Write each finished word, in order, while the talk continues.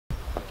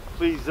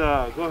Please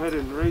go ahead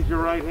and raise your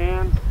right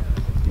hand.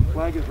 The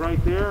flag is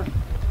right there.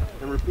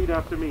 And repeat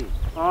after me.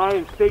 I,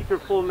 and state your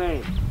full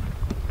name.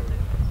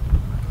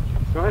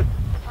 Go ahead.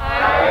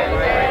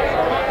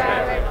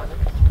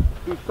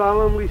 Do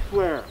solemnly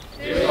swear.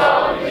 Do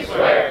solemnly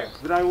swear.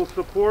 That I will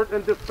support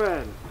and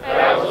defend.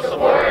 That I will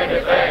support and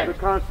defend. The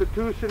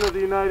Constitution of the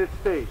United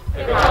States.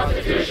 The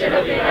Constitution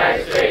of the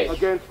United States.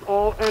 Against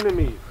all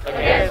enemies.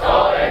 Against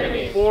all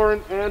enemies.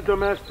 Foreign and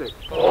domestic.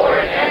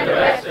 Foreign and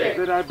domestic.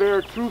 That I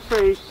bear true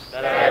faith.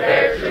 That I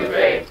bear true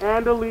faith.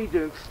 And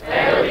allegiance.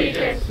 And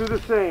allegiance. To the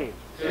same.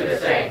 To the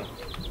same.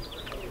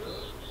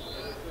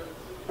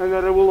 And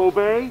that I will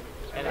obey.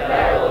 And that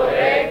I will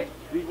obey.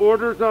 The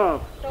orders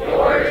of. The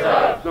orders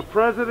of. The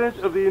President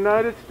of the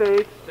United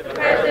States. The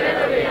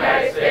President of the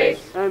United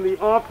States. And the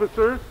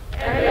officers.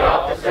 And the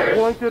officers.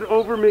 Appointed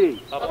over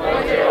me.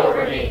 Appointed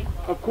over me.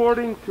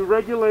 According to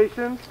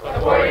regulations.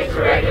 According to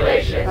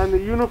regulations. And the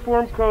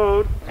Uniform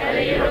Code. And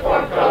the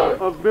Uniform Code.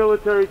 Of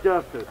military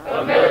justice.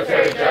 Of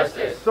military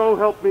justice. So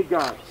help me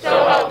God.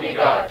 So help me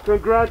God.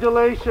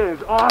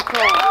 Congratulations.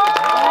 Awesome.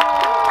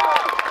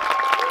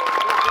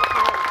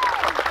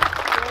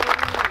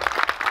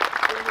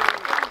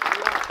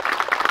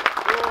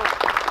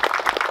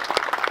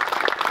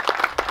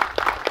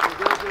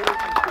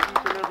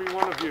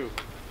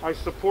 I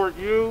support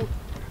you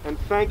and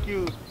thank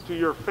you to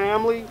your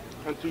family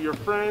and to your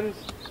friends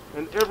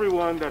and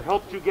everyone that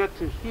helped you get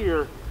to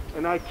here,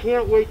 and I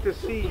can't wait to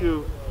see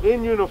you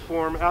in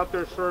uniform out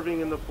there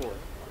serving in the fort.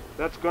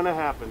 That's going to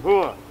happen.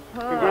 Hooah!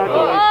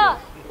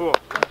 Congratulations. Hooah!